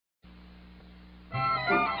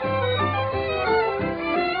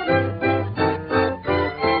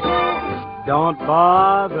Don't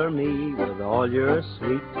bother me with all your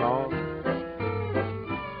sweet talk.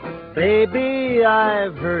 Baby,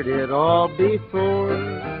 I've heard it all before.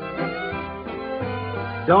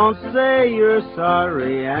 Don't say you're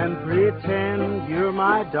sorry and pretend you're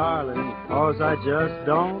my darling, 'cause I just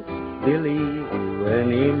don't believe you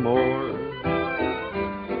anymore.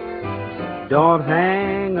 Don't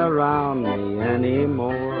hang around me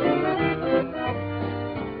anymore.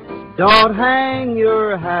 Don't hang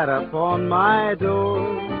your hat up on my door.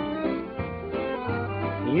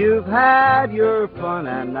 You've had your fun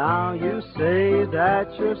and now you say that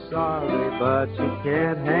you're sorry, but you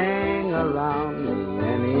can't hang around me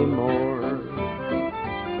anymore.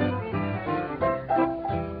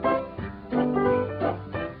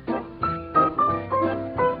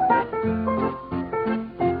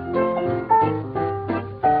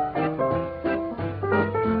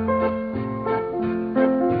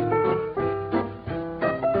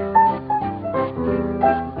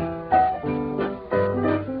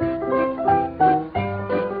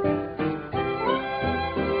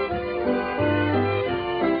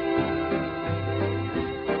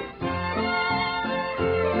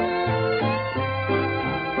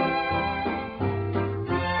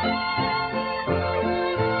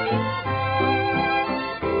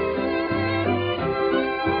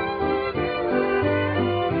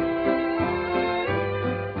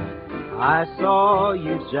 I saw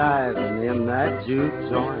you jiving in that juke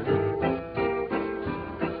joint.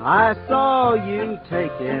 I saw you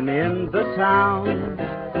taking in the town.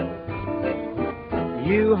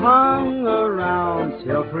 You hung around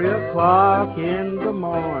till 3 o'clock in the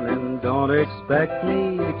morning. Don't expect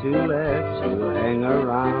me to let you hang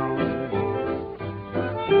around.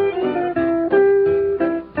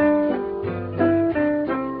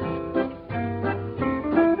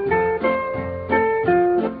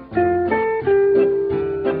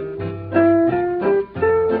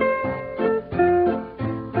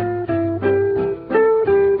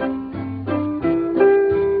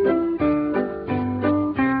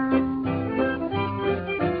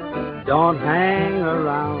 Don't hang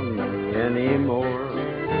around me anymore.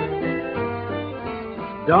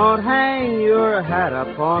 Don't hang your hat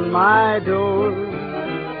up on my door.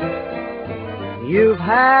 You've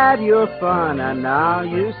had your fun and now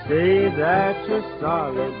you say that you're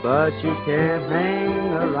sorry, but you can't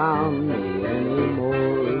hang around me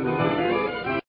anymore.